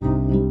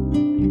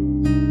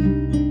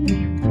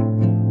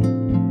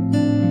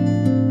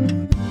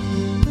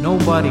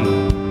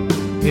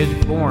Nobody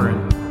is born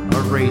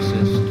a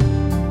racist.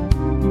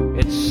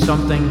 It's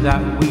something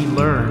that we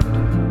learned.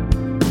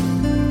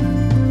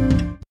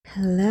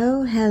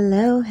 Hello,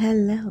 hello,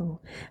 hello.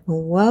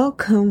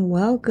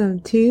 Welcome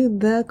to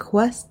the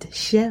Quest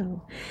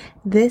Show.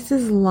 This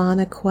is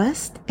Lana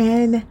Quest,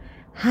 and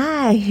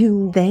hi,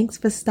 thanks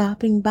for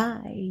stopping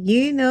by.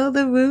 You know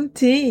the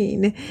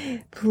routine.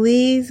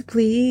 Please,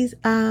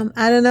 I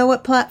don't know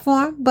what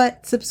platform,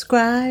 but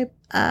subscribe,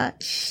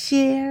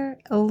 share,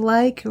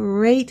 like,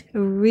 rate,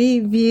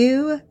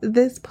 review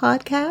this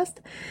podcast.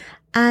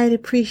 I'd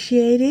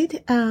appreciate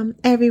it.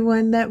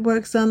 Everyone that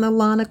works on the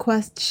Lana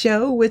Quest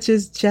show, which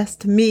is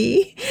just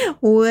me,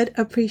 would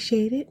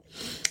appreciate it.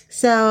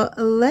 So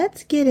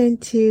let's get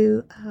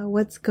into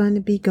what's going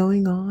to be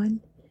going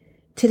on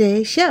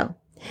today's show.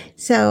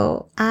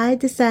 So I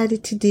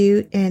decided to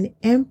do an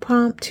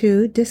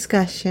impromptu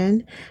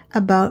discussion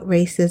about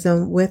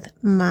racism with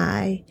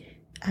my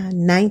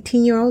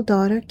 19-year-old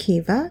daughter,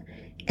 Kiva,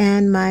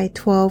 and my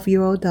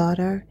 12-year-old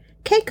daughter,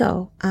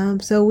 Keiko.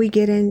 So we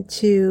get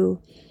into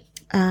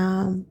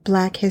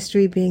Black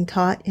history being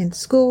taught in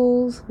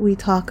schools. We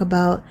talk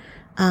about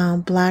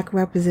Black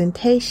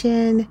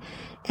representation,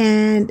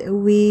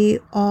 and we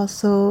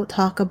also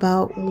talk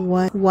about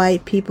what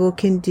white people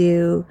can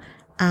do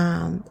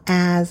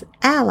as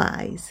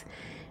allies.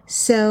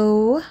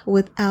 So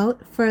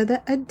without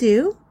further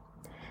ado,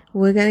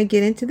 we're going to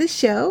get into the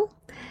show.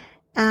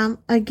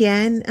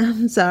 Again,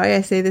 I'm sorry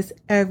I say this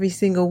every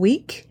single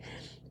week.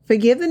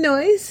 Forgive the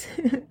noise.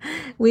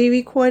 We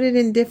recorded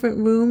in different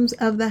rooms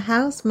of the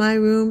house. My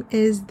room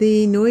is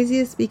the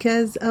noisiest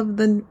because of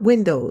the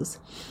windows.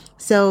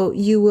 So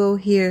you will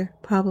hear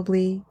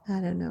probably, I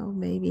don't know,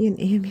 maybe an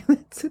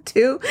ambulance or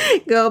two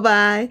go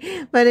by.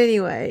 But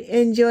anyway,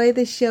 enjoy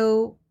the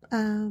show.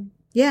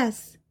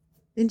 Yes,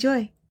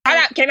 enjoy.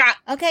 Came out.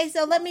 Okay,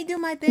 so let me do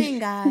my thing,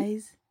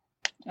 guys.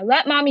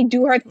 Let mommy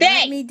do her thing.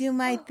 Let me do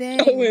my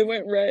thing. Oh, it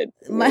went red.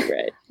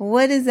 Red.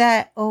 What is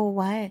that? Oh,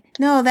 what?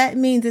 No, that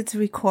means it's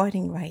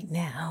recording right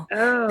now.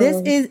 Oh.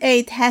 This is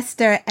a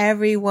tester,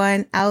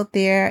 everyone out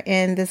there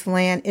in this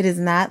land. It is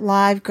not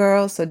live,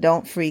 girls, so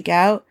don't freak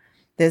out.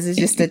 This is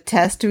just a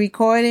test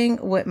recording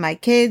with my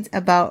kids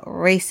about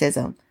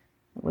racism.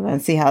 We're going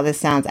to see how this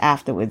sounds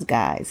afterwards,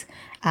 guys.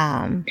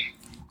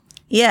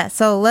 Yeah,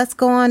 so let's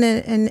go on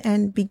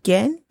and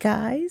begin,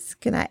 guys.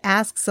 Can I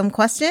ask some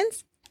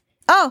questions?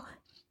 Oh,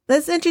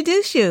 let's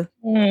introduce you.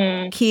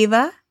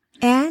 Kiva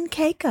and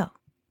Keiko.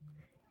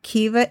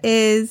 Kiva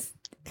is...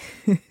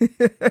 Yeah,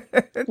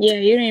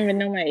 you don't even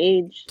know my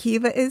age.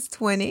 Kiva is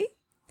 20.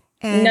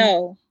 And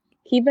No,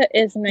 Kiva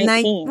is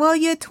 19. Well,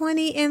 you're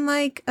 20 in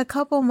like a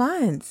couple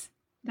months.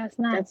 That's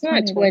not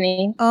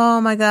 20. Oh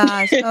my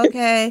gosh.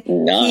 Okay.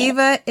 No.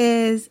 Kiva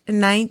is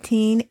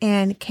 19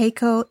 and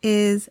Keiko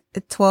is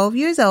 12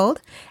 years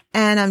old.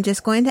 And I'm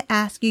just going to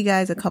ask you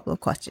guys a couple of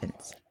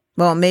questions.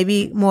 Well,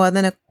 maybe more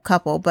than a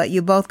couple, but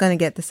you're both going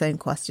to get the same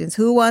questions.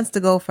 Who wants to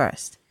go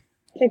first?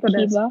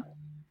 Kiva.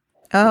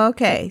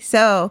 Okay.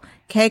 So,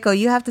 Keiko,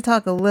 you have to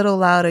talk a little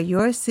louder.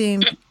 Your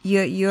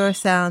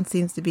sound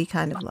seems to be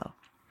kind of low.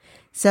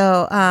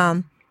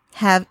 So,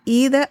 have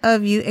either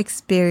of you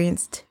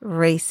experienced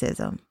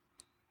racism?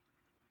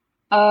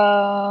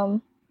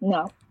 No.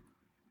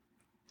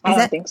 I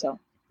don't think so.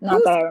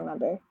 Not that I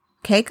remember.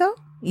 Keiko?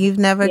 You've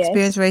never Yes.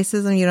 experienced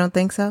racism? You don't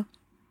think so?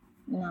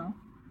 No.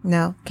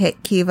 No.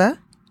 Kiva?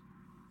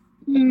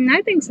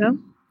 I think so.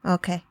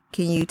 Okay.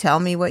 Can you tell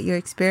me what your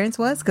experience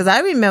was? Because I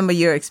remember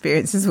your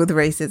experiences with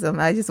racism.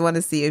 I just want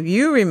to see if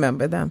you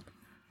remember them.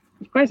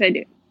 Of course I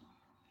do.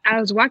 I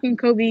was walking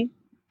Kobe,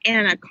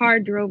 and a car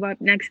drove up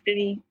next to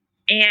me,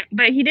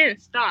 but he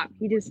didn't stop.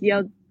 He just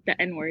yelled the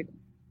N-word.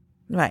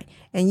 Right.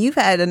 And you've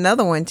had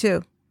another one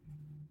too.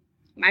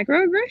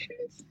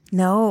 Microaggressions?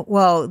 No.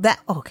 Well,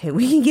 okay.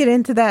 We can get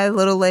into that a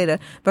little later.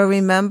 But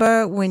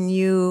remember when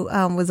you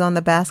was on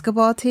the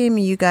basketball team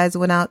and you guys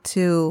went out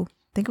to,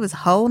 I think it was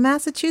Hull,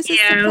 Massachusetts?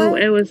 to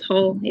play? It was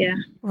Hull, yeah.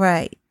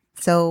 Right.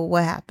 So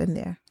what happened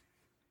there?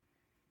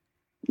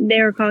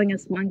 They were calling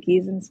us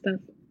monkeys and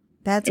stuff.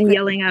 That's and great.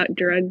 yelling out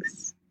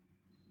drugs.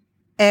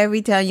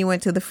 Every time you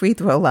went to the free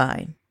throw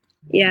line.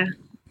 Yeah.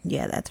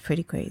 Yeah, that's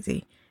pretty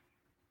crazy.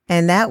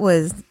 And that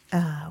was,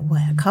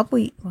 what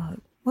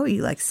were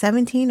you, like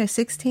 17 or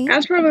 16? That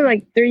was probably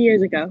like 3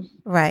 years ago.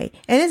 Right.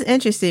 And it's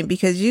interesting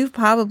because you've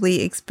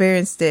probably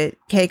experienced it,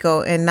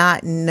 Keiko, and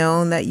not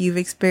known that you've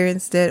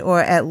experienced it,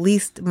 or at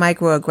least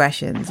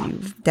microaggressions.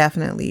 You've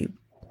definitely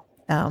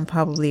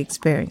probably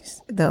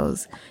experienced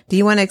those. Do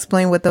you want to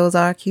explain what those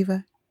are,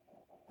 Kiva?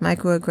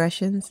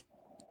 Microaggressions?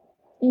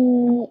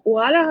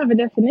 Well, I don't have a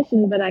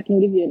definition, but I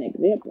can give you an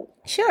example.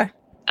 Sure.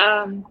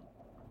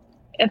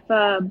 If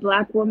a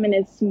Black woman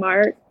is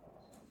smart,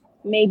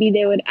 maybe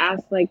they would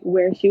ask like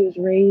where she was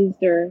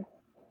raised, or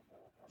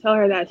tell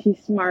her that she's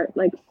smart,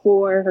 like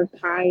for her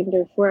kind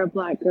or for a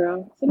Black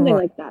girl, something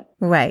like that.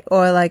 Right.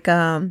 Or like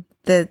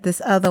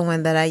this other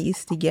one that I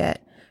used to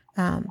get.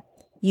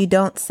 You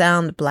don't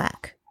sound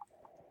Black.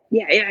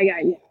 Yeah.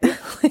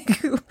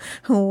 Like,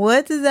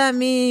 what does that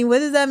mean? What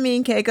does that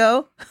mean,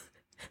 Keiko?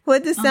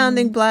 What does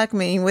sounding black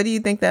mean? What do you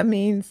think that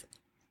means?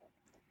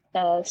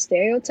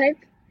 Stereotype.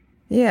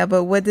 Yeah,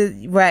 but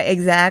right,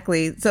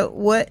 exactly. So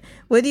what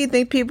do you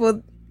think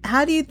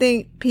how do you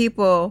think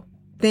people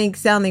think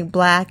sounding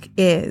black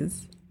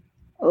is?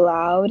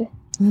 Loud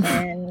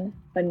and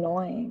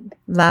annoying.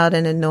 Loud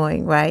and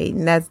annoying, right?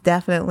 And that's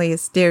definitely a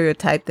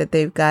stereotype that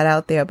they've got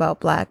out there about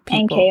black people.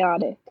 And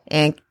chaotic.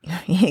 And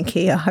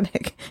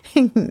chaotic.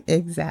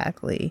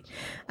 Exactly.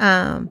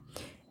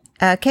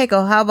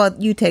 Keiko, how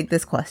about you take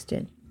this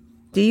question?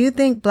 Do you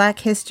think Black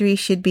history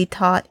should be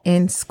taught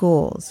in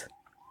schools?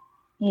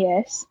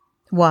 Yes.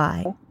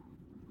 Why?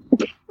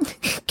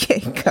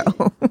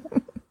 Keiko.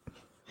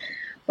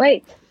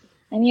 Wait,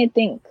 I need to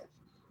think.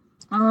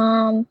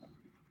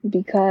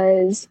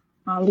 Because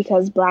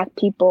Black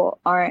people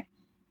aren't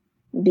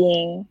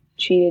being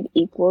treated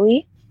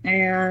equally,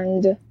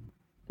 and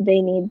they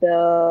need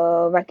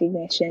the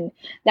recognition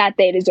that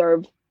they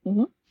deserve.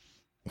 Mm-hmm.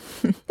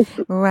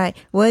 Right.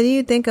 What do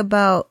you think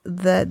about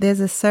there's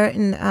a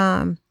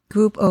certain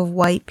group of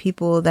white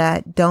people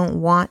that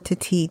don't want to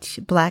teach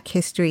Black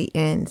history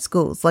in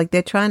schools? Like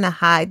they're trying to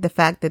hide the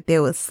fact that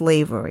there was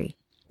slavery.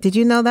 Did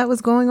you know that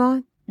was going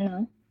on?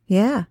 No.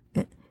 Yeah.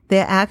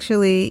 They're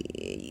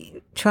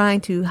actually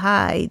trying to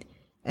hide,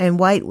 and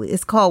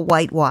it's called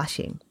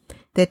whitewashing.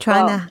 They're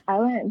trying to. I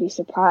wouldn't be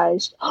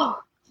surprised.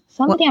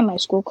 Somebody at my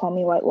school called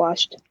me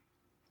whitewashed.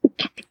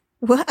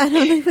 Well, I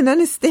don't even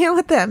understand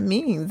what that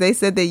means. They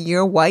said that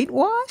you're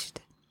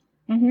whitewashed?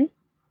 Mm-hmm.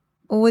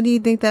 What do you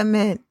think that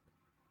meant?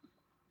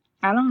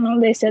 I don't know.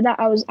 They said that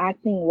I was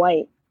acting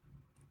white.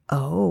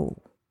 Oh.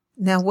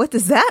 Now, what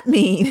does that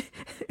mean?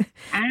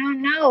 I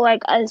don't know.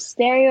 Like a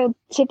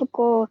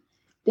stereotypical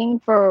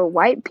thing for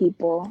white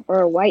people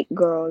or white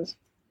girls.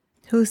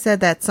 Who said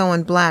that?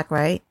 Someone Black,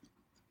 right?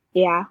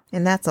 Yeah.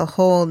 And that's a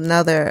whole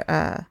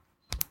nother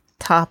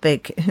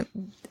topic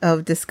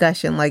of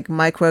discussion, like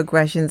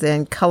microaggressions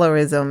and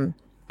colorism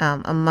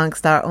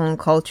amongst our own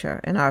culture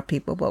and our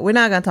people. But we're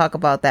not going to talk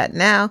about that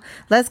now.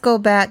 Let's go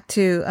back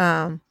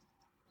to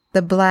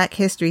the Black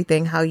history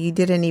thing, how you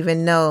didn't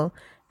even know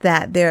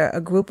that there are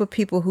a group of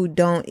people who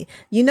don't.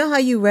 You know how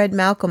you read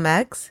Malcolm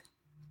X?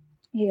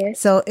 Yes.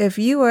 So if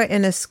you were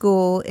in a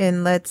school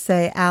in, let's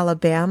say,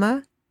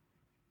 Alabama,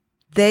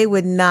 they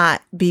would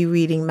not be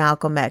reading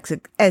Malcolm X,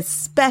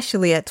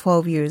 especially at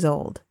 12 years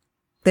old.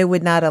 They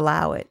would not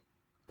allow it.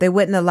 They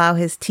wouldn't allow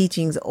his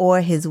teachings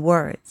or his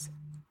words.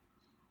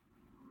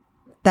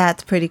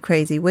 That's pretty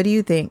crazy. What do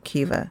you think,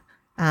 Kiva?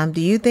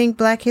 Do you think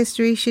Black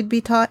history should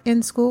be taught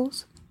in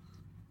schools?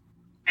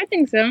 I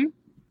think so.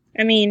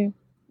 I mean,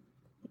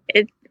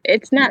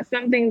 it's not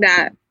something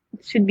that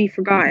should be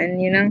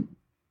forgotten, you know?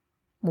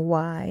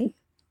 Why?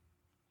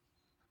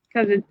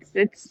 Because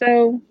it's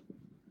so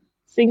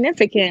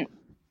significant.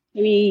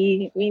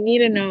 We need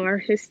to know our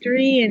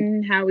history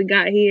and how we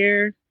got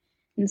here,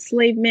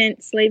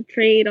 enslavement, slave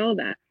trade, all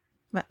that.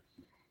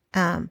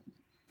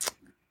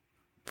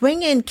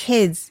 Bring in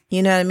kids,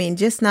 you know what I mean?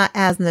 Just not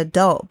as an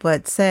adult,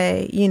 but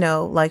say,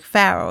 like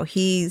Pharaoh,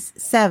 he's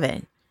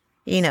 7.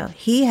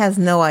 He has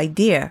no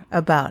idea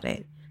about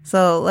it.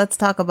 So let's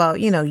talk about,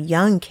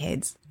 young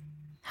kids,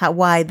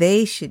 why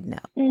they should know.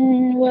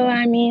 Well,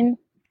 I mean,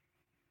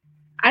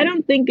 I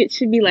don't think it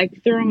should be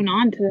like thrown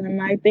onto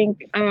them. I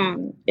think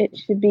it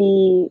should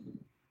be,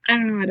 I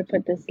don't know how to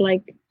put this,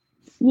 like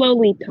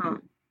slowly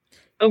taught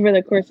over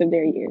the course of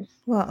their years.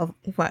 Well,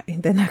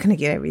 they're not going to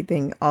get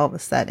everything all of a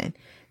sudden,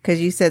 because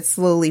you said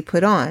slowly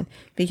put on.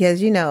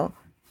 Because,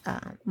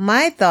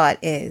 my thought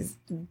is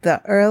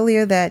the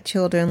earlier that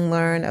children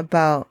learn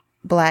about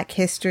Black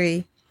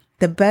history,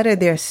 the better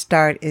their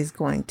start is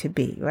going to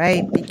be,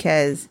 right?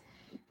 Because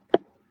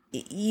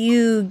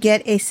you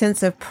get a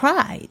sense of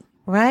pride,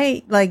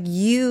 right? Like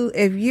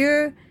if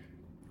you're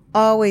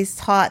always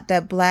taught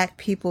that Black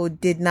people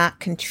did not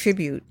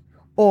contribute,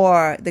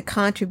 or the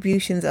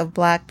contributions of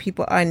Black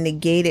people are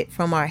negated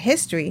from our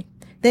history,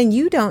 then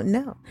you don't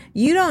know.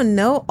 You don't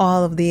know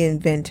all of the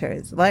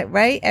inventors,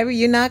 right?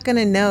 You're not going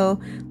to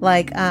know,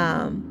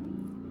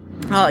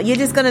 you're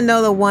just going to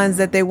know the ones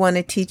that they want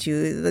to teach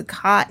you, the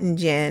cotton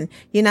gin.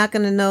 You're not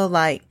going to know,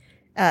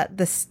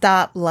 the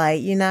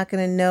stoplight. You're not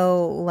going to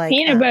know,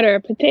 peanut butter,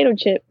 potato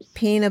chips.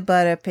 Peanut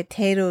butter,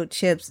 potato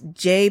chips,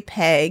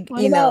 JPEG.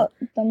 What about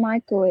the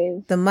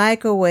microwave? The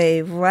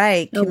microwave,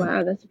 right. Oh,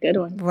 wow, that's a good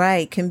one.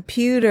 Right.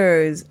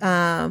 Computers.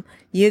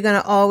 You're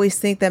going to always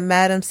think that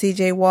Madam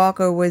C.J.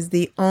 Walker was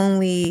the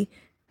only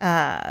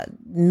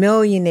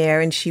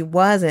millionaire, and she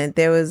wasn't.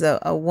 There was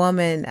a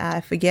woman,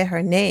 I forget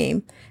her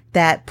name,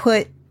 that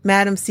put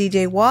Madam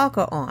C.J.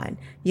 Walker on.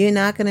 You're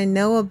not going to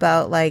know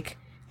about,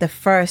 the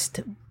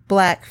first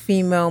Black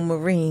female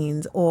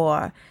Marines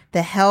or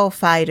the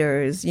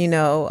Hellfighters,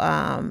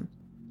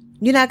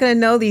 you're not going to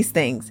know these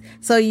things.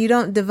 So you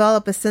don't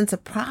develop a sense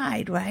of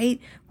pride, right?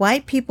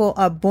 White people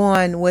are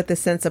born with a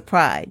sense of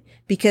pride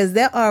because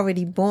they're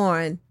already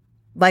born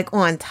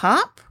on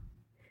top.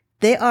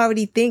 they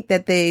already think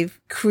that they've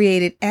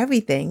created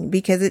everything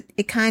because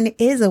it kind of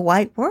is a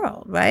white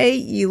world, right?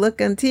 You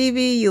look on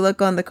TV, you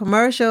look on the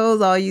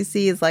commercials, all you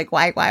see is like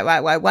white, white,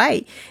 white, white,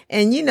 white.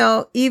 And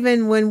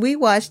even when we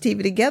watch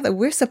TV together,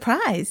 we're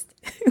surprised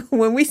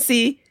when we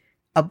see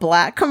a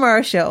black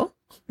commercial,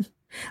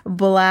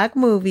 black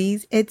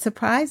movies, it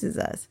surprises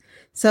us.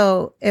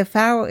 So if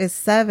Pharaoh is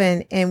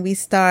 7 and we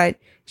start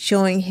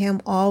showing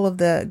him all of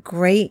the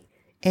great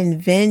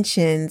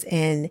inventions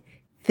and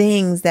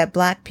things that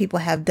black people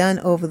have done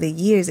over the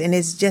years, and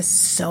it's just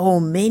so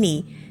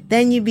many,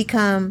 then you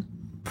become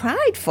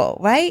prideful,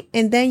 right?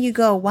 And then you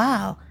go,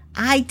 wow,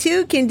 I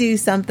too can do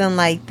something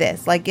like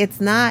this. Like, it's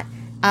not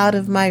out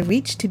of my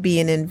reach to be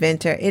an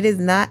inventor. It is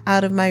not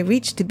out of my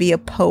reach to be a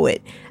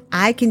poet.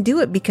 I can do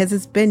it because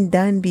it's been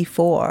done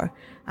before.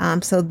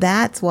 So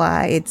that's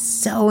why it's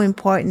so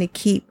important to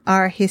keep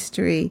our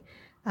history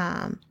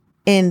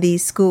in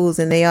these schools,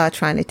 and they are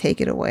trying to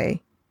take it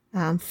away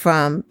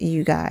from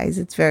you guys.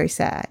 It's very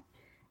sad.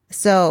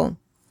 So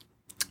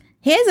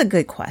here's a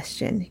good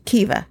question.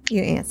 Kiva,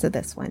 you answer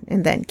this one,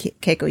 and then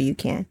Keiko, you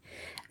can.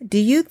 Do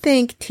you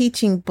think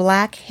teaching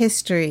black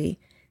history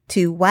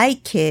to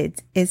white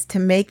kids is to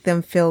make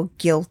them feel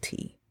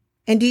guilty?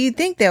 And do you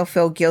think they'll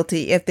feel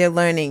guilty if they're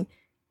learning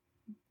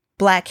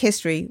black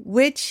history,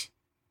 which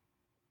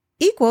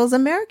equals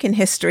American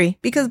history?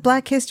 Because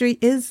black history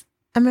is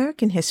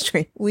American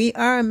history. We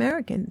are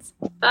Americans.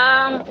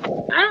 I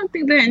don't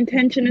think the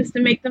intention is to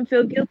make them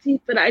feel guilty,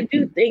 but I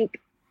do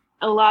think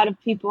a lot of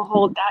people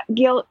hold that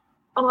guilt.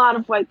 A lot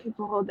of white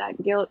people hold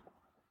that guilt.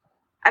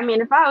 I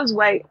mean, if I was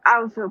white,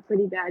 I would feel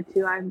pretty bad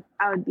too.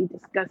 I would be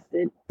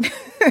disgusted.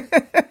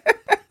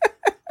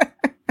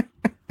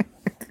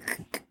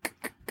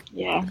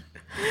 Yeah.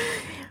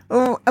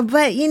 Oh,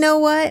 but you know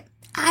what?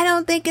 I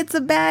don't think it's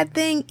a bad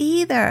thing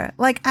either.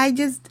 Like, I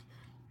just,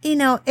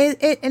 and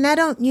I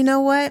don't, you know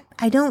what?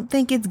 I don't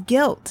think it's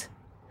guilt.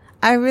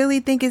 I really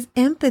think it's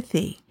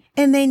empathy.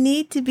 And they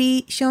need to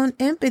be shown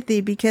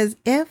empathy, because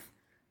if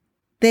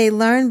they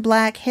learn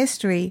black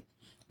history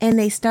and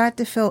they start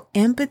to feel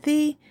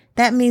empathy,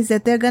 that means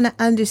that they're going to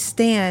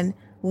understand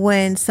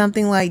when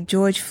something like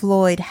George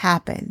Floyd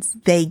happens.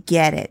 They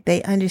get it.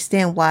 They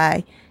understand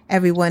why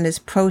everyone is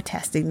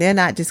protesting. They're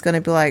not just going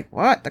to be like,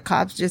 what? The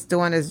cop's just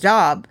doing his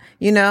job.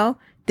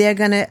 They're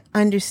going to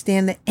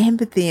understand the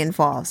empathy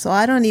involved. So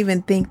I don't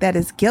even think that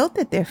is guilt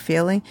that they're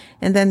feeling.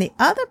 And then the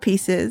other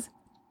piece is,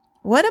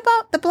 what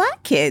about the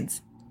black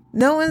kids?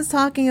 No one's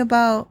talking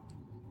about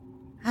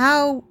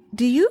how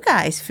do you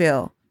guys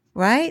feel,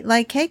 right?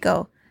 Like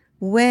Keiko,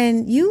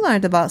 when you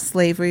learned about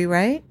slavery,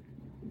 right?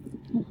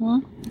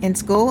 Mm-hmm. In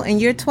school, and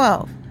you're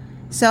 12.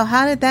 So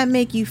how did that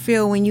make you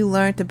feel when you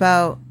learned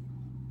about,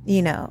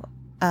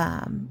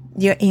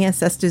 your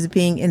ancestors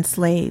being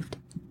enslaved?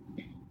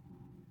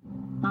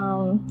 I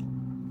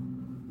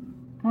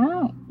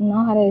don't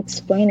know how to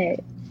explain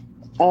it.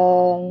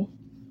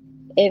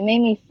 It made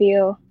me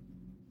feel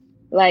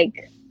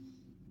like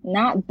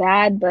not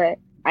bad, but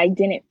I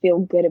didn't feel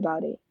good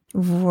about it.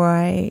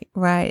 Right.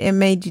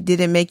 Did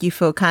it make you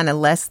feel kind of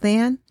less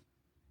than?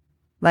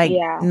 Like,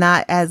 yeah,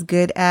 not as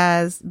good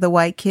as the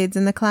white kids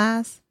in the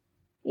class?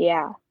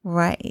 Yeah.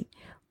 Right.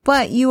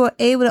 But you were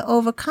able to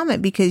overcome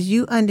it because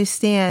you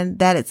understand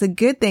that it's a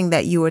good thing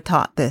that you were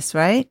taught this,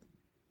 right?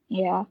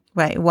 Yeah.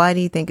 Right. Why do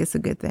you think it's a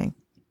good thing?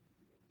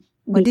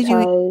 Did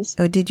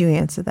you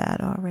answer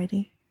that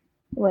already?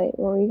 Wait,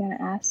 what were you going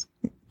to ask?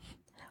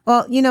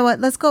 Well, you know what?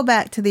 Let's go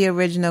back to the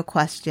original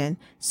question.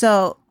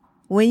 So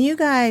when you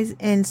guys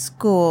in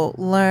school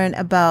learn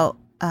about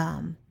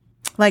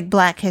like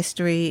black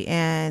history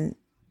and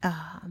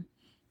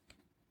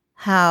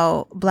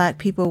how black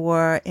people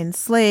were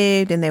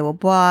enslaved and they were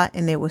bought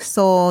and they were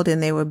sold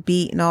and they were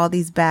beat and all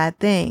these bad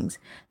things,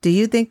 do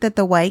you think that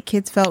the white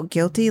kids felt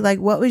guilty? Like,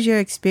 what was your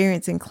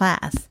experience in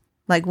class?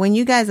 Like, when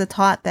you guys are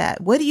taught that,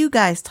 what do you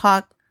guys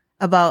talk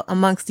about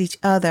amongst each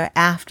other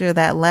after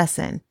that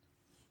lesson?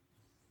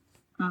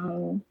 I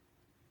don't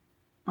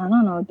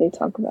know what they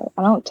talk about.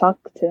 I don't talk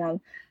to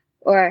them,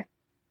 or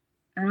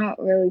I don't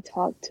really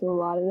talk to a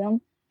lot of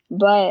them,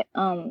 but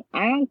I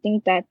don't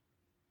think that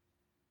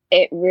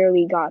it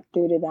really got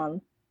through to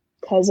them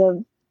because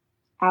of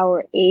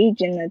our age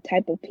and the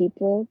type of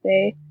people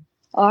they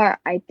are.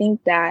 I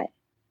think that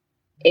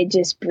it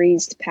just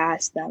breezed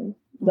past them.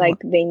 Like,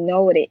 they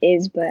know what it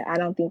is, but I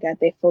don't think that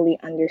they fully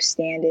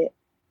understand it.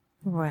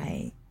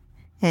 Right.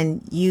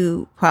 And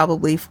you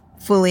probably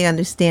fully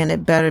understand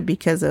it better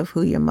because of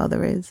who your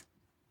mother is.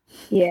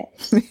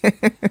 Yes.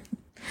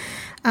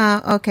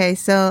 Okay,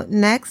 so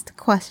next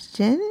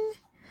question.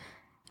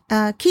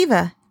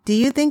 Kiva, do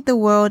you think the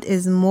world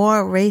is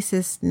more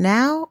racist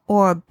now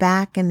or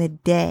back in the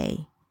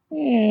day?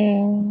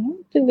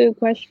 That's a good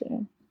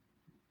question.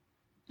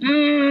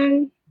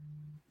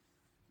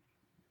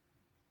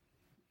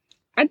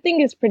 I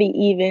think it's pretty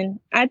even.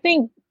 I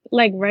think,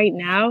 like, right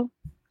now,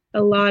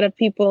 a lot of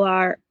people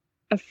are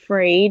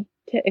afraid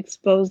to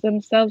expose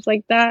themselves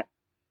like that.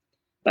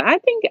 But I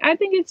think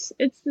it's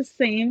the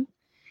same.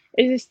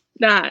 It's just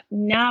that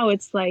now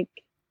it's like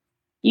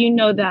you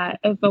know that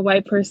if a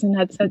white person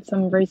had said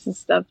some racist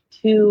stuff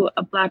to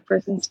a black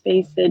person's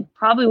face, it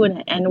probably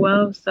wouldn't end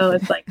well. So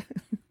it's like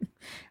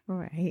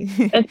Right.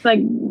 it's like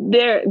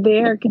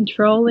their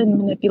control and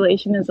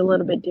manipulation is a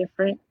little bit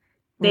different.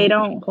 They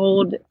don't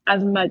hold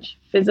as much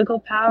physical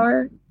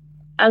power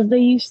as they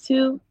used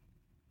to,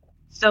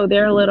 so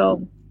they're a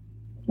little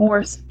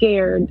more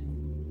scared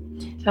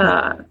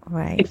to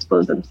Right.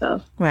 expose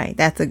themselves. Right.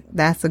 That's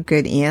a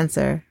good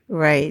answer.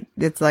 Right.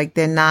 It's like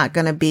they're not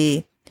going to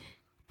be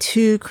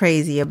too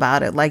crazy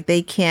about it. Like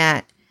they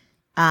can't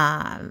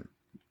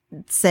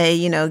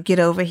say, get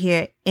over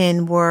here,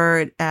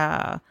 N-word,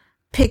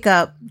 pick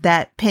up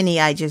that penny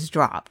I just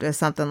dropped or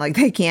something. Like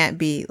they can't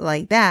be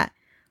like that.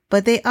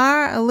 But they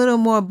are a little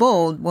more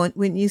bold,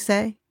 wouldn't you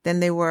say,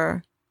 than they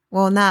were?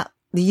 Well, not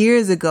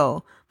years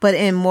ago, but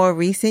in more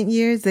recent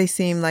years, they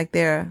seem like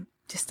they're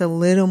just a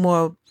little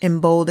more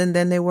emboldened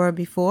than they were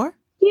before.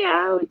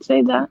 Yeah, I would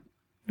say that.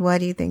 Why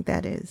do you think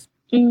that is?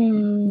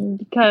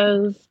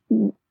 Because,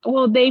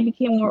 well, they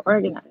became more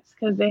organized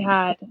because they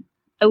had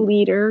a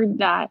leader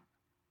that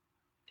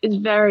is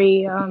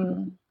very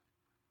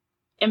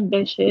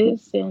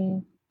ambitious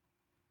and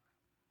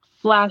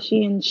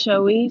flashy and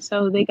showy.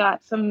 So they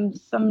got some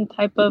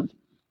type of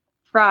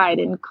pride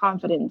and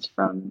confidence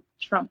from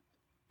Trump.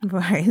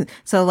 Right.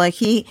 So like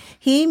he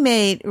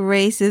made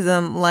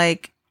racism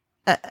like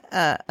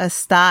a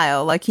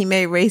style. Like he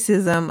made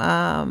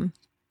racism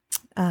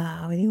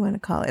what do you want to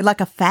call it? Like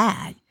a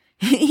fad.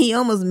 He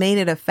almost made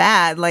it a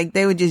fad. Like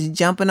they were just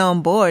jumping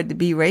on board to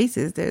be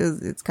racist.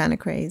 It's kind of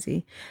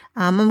crazy.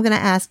 I'm going to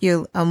ask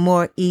you a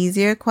more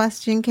easier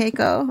question,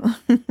 Keiko.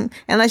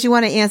 Unless you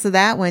want to answer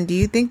that one. Do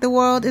you think the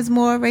world is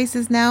more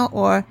racist now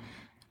or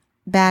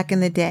back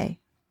in the day?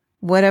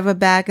 Whatever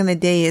back in the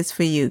day is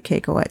for you,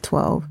 Keiko, at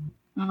 12.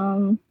 I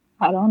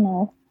don't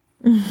know.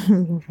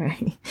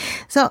 Right.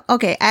 So,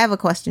 okay, I have a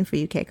question for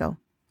you, Keiko.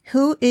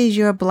 Who is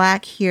your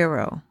black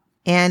hero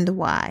and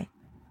why?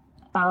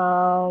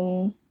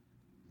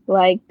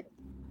 Like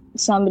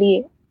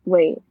somebody,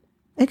 wait.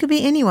 It could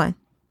be anyone.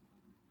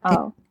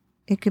 Oh.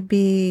 It could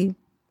be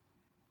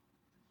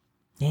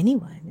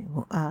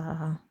anyone.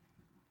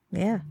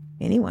 Yeah,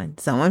 anyone.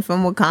 Someone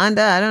from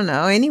Wakanda, I don't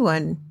know,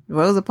 anyone.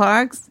 Rosa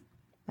Parks?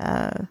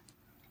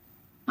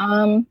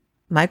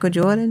 Michael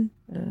Jordan?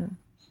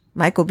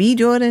 Michael B.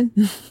 Jordan?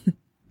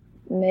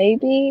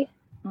 Maybe.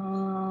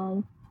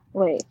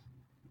 Wait.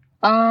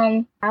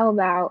 How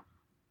about,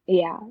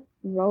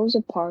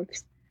 Rosa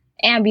Parks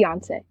and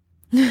Beyonce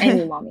and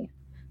your mommy.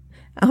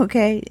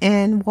 Okay,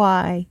 and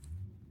why?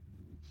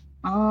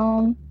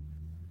 I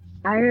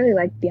really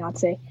like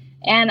Beyonce,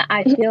 and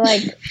I feel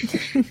like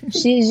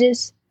she's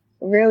just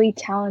really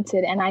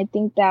talented, and I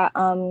think that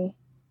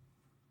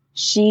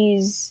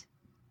she's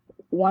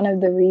one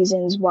of the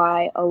reasons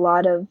why a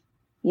lot of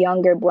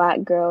younger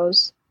black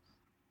girls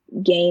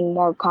gain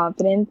more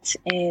confidence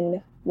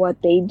in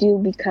what they do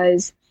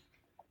because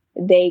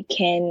they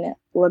can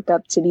look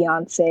up to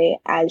Beyonce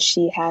as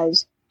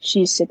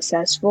she's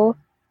successful.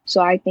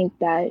 So I think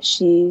that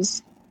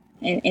she's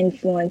an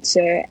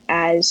influencer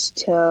as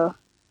to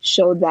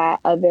show that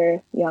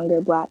other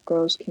younger black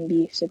girls can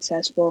be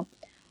successful.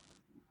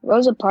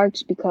 Rosa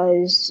Parks,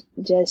 because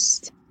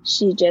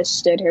she just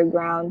stood her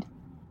ground,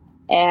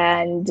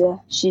 and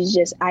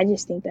I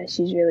just think that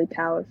she's really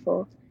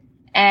powerful.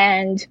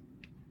 And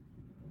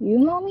you,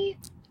 mommy,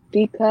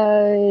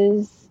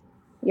 because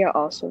you're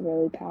also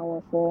really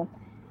powerful.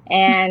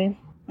 And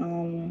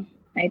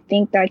I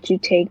think that you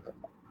take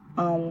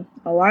a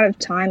lot of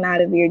time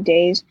out of your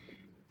days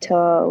to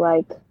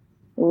like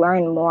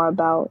learn more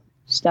about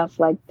stuff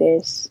like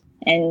this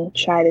and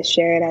try to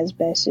share it as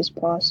best as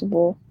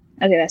possible.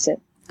 Okay, that's it.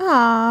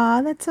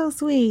 Aw, that's so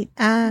sweet.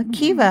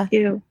 Kiva.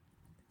 Ew.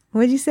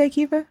 What did you say,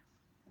 Kiva?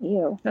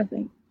 Ew.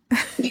 Nothing.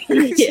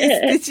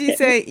 Did she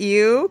say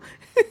you?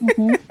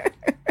 Mm-hmm.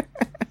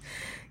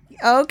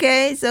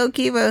 Okay, so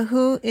Kiva,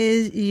 who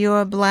is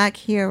your black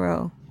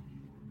hero?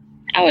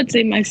 I would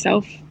say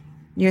myself.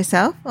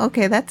 Yourself?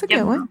 Okay, that's a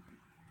good one.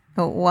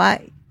 Oh,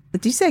 why?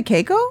 Did you say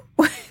Keiko?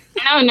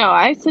 No,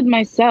 I said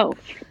myself.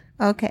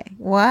 Okay,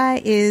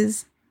 why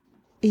is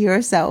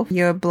yourself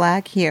your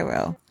black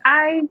hero?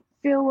 I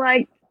feel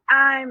like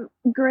I'm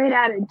great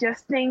at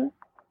adjusting,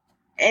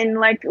 and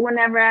like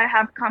whenever I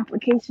have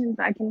complications,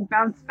 I can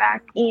bounce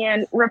back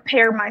and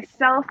repair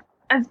myself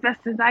as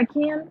best as I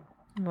can.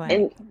 Right.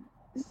 And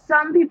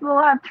some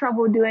people have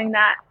trouble doing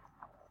that,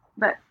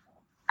 but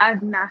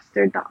I've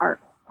mastered the art.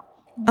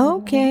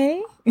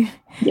 Okay.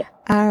 Yeah.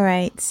 All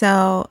right.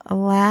 So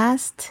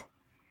last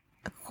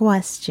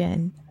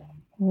question.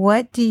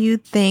 What do you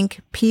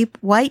think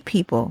white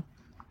people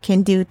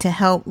can do to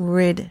help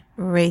rid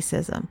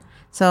racism?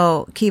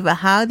 So Kiva,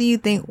 how do you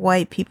think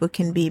white people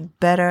can be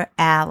better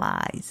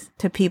allies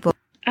to people?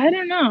 I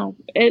don't know.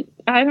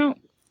 I don't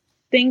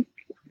think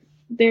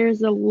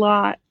there's a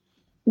lot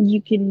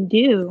you can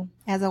do.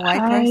 As a white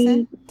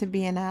person to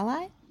be an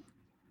ally?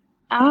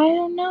 I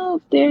don't know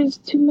if there's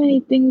too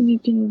many things you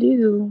can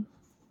do.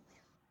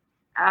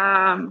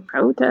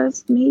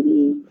 Protest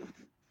maybe?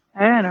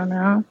 I don't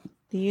know.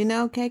 Do you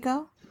know,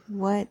 Keiko?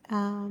 what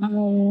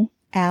Um,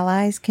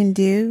 allies can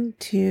do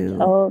to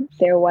tell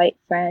their white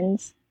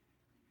friends.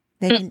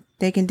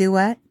 they can do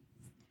what?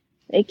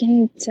 They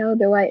can tell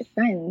their white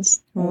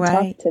friends and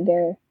Right. talk to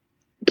their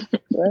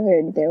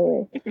word.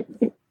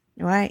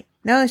 Right.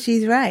 No,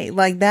 she's right.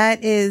 Like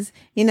that is,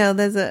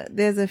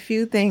 there's a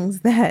few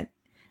things that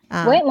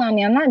Wait,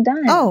 mommy, I'm not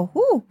done.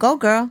 Go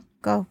girl.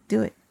 Go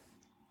do it.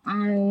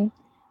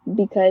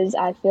 Because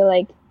I feel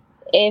like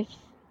if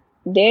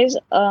there's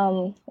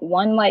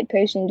one white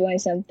person doing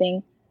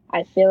something,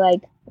 I feel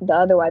like the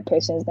other white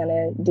person is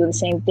gonna do the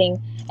same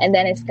thing, and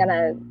then it's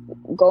gonna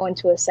go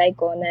into a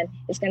cycle, and then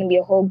it's gonna be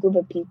a whole group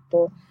of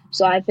people.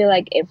 So I feel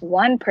like if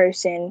one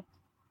person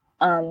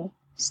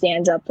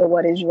stands up for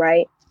what is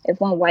right, if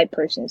one white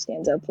person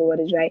stands up for what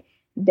is right,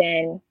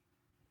 then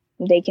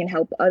they can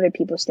help other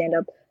people stand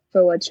up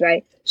for what's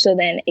right. So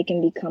then it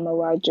can become a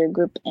larger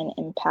group and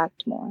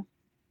impact more.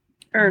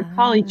 Or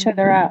call each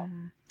other out.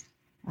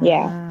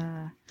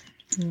 Yeah.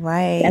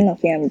 Right. I don't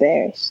feel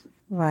embarrassed.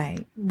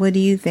 Right. What do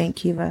you think,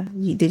 Kiva?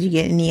 Did you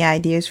get any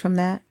ideas from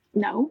that?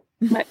 No,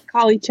 but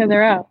call each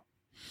other out.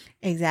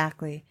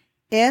 Exactly.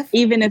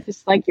 Even if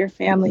it's like your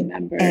family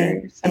member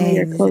or someone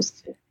you're close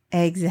to.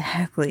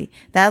 Exactly.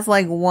 That's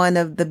like one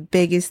of the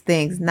biggest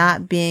things,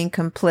 not being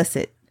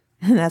complicit.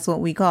 That's what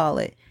we call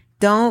it.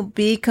 Don't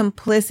be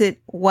complicit,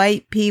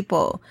 white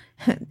people.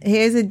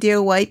 Here's a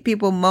dear white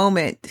people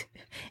moment.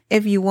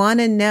 If you want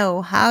to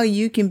know how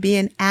you can be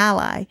an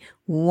ally,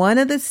 one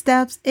of the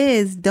steps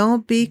is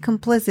don't be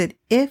complicit.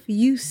 If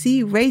you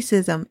see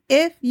racism,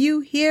 if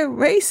you hear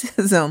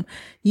racism,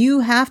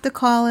 you have to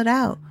call it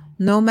out.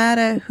 No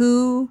matter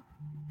who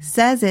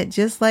says it,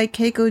 just like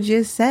Keiko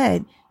just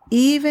said.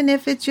 Even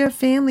if it's your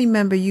family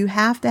member, you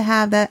have to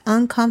have that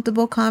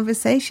uncomfortable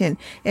conversation.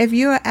 If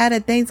you're at a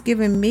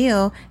Thanksgiving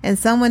meal and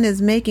someone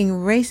is making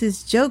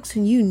racist jokes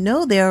and you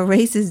know there are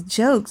racist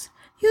jokes,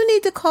 you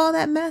need to call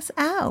that mess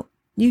out.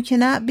 You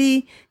cannot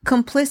be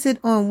complicit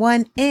on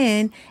one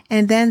end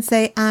and then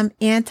say, I'm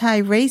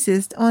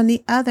anti-racist on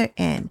the other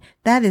end.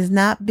 That is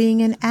not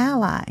being an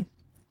ally.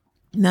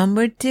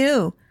 Number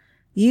 2,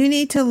 you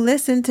need to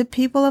listen to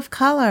people of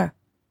color.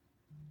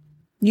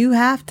 You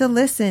have to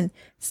listen.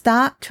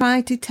 Stop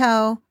trying to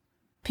tell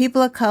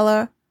people of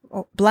color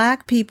or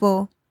black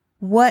people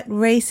what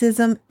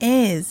racism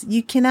is.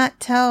 You cannot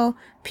tell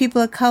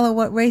people of color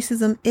what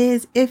racism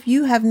is if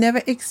you have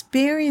never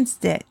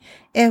experienced it.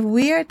 If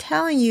we are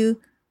telling you,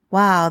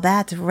 wow,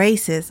 that's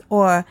racist,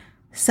 or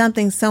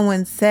something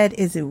someone said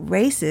is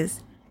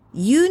racist,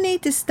 you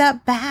need to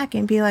step back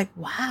and be like,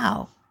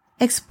 wow,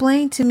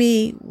 explain to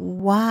me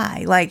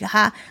why. Like,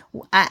 how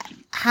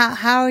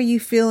are you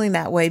feeling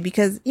that way?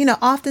 Because,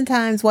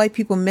 oftentimes white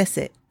people miss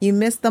it. You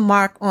miss the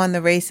mark on the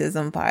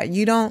racism part.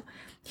 You don't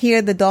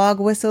hear the dog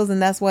whistles,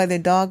 and that's why they're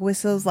dog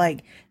whistles.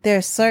 Like, there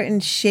are certain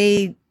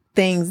shade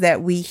things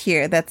that we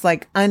hear that's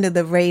like under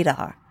the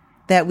radar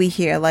that we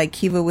hear. Like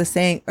Kiva was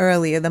saying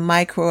earlier, the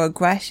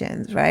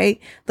microaggressions, right?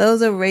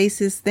 Those are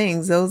racist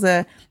things. Those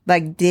are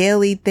like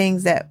daily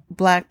things that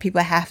black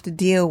people have to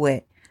deal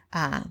with.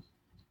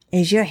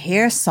 Is your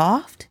hair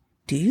soft?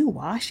 Do you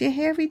wash your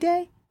hair every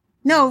day?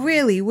 No,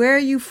 really. Where are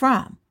you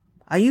from?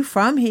 Are you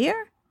from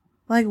here?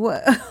 Like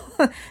what?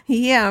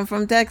 Yeah, I'm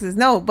from Texas.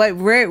 No, but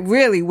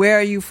really, where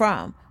are you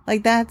from?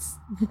 Like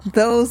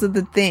those are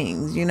the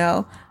things,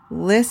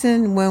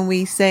 listen when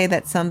we say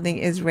that something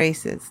is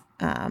racist.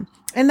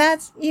 And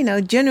that's,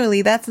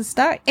 generally that's a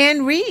start.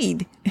 And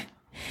read.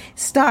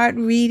 Start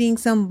reading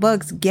some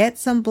books. Get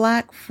some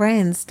black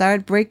friends.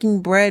 Start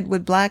breaking bread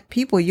with black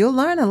people. You'll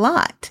learn a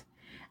lot.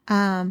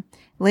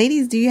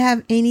 Ladies, do you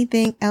have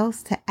anything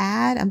else to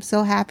add? I'm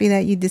so happy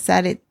that you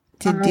decided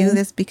to do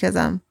this because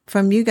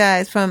from you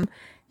guys, from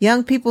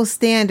young people's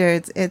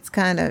standards,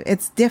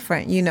 it's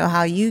different.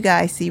 How you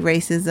guys see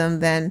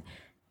racism than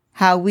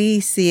how we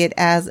see it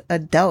as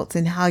adults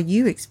and how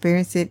you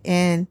experience it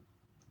in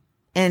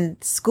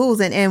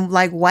schools and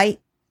like white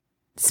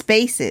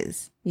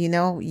spaces,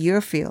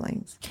 your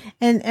feelings.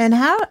 And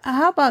how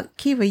about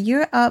Kiva? You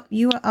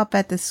were up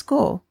at the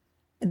school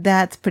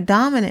that's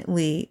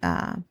predominantly,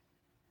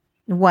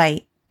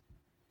 white.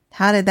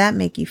 How did that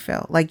make you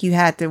feel? Like you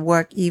had to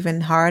work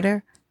even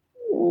harder?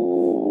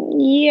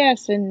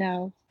 Yes and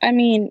no. I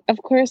mean,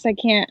 of course I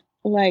can't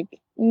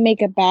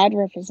make a bad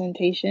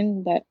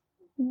representation, but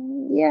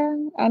yeah,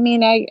 I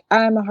mean,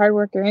 I'm a hard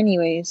worker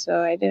anyway,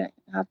 so I didn't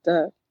have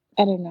to,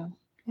 I don't know.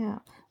 Yeah.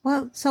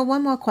 Well, so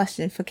one more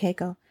question for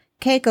Keiko.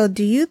 Keiko,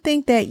 do you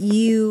think that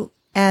you,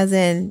 as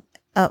in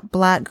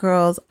black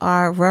girls,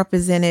 are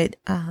represented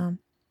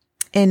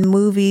in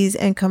movies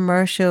and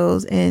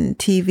commercials and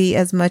TV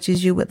as much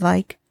as you would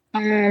like?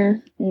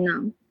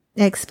 No.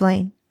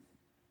 Explain.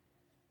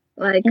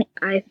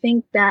 I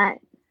think that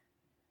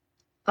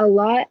a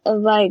lot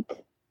of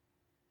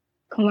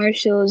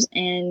commercials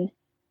and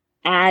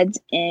ads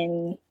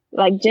and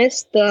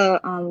just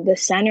the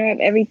center of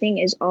everything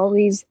is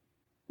always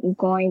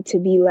going to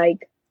be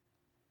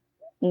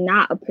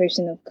not a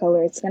person of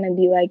color. It's gonna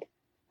be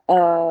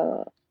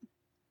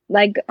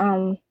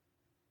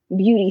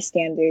beauty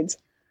standards.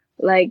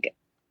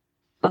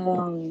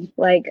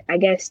 like, I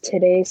guess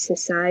today's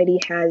society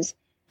has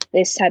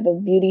this type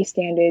of beauty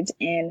standards,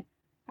 and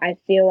I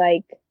feel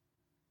like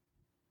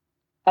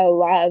a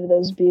lot of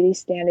those beauty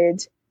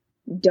standards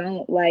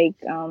don't like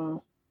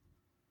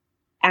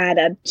add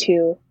up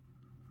to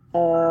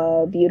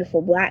a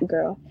beautiful Black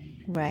girl.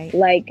 Right.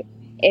 Like,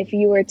 if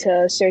you were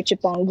to search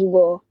up on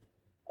Google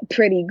a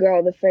pretty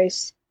girl, the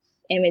first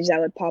image that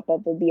would pop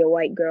up would be a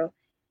white girl.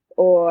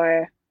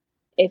 Or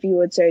if you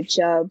would search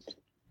up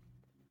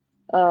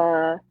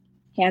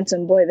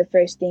handsome boy, the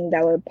first thing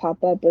that would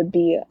pop up would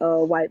be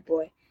a white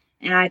boy.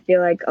 And I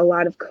feel like a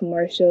lot of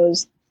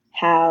commercials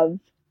have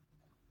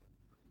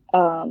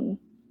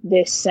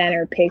this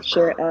center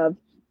picture of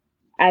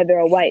either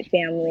a white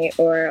family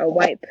or a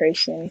white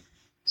person.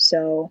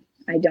 So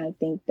I don't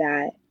think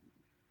that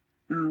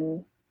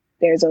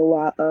there's a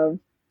lot of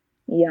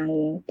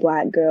young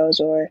Black girls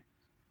or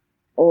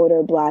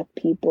older Black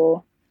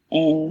people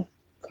in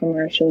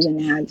commercials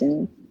and ads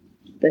in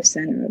the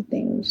center of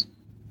things.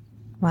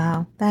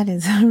 Wow, that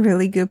is a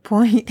really good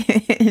point.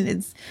 And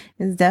it's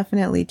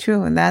definitely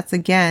true. And that's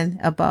again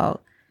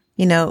about,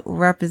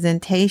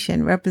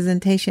 representation.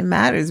 Representation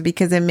matters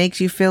because it makes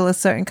you feel a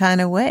certain kind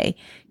of way.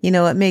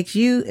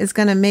 It's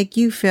going to make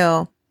you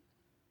feel,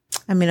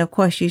 of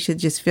course you should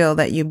just feel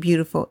that you're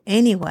beautiful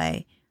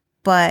anyway,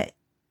 but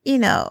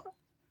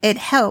it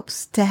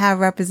helps to have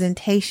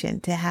representation,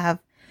 to have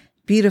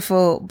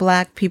beautiful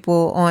Black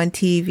people on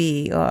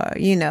TV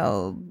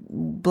or,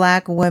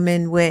 Black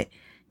women with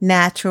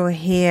natural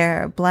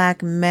hair,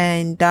 Black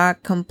men,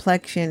 dark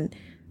complexion,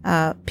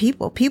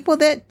 people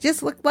that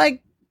just look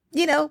like,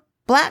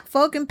 Black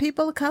folk and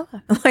people of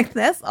color. Like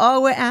that's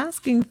all we're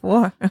asking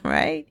for,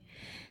 right?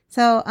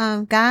 So,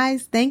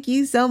 guys, thank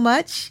you so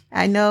much.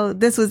 I know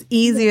this was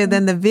easier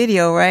than the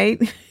video,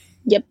 right?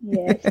 Yep.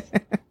 Yes.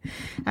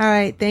 All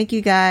right. Thank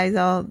you guys.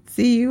 I'll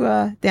see you,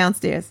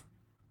 downstairs.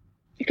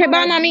 Okay.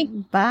 Bye, mommy.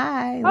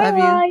 Bye. Bye. Love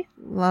you.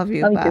 Love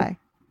you. Love you Bye.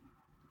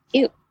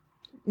 too.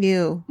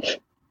 You.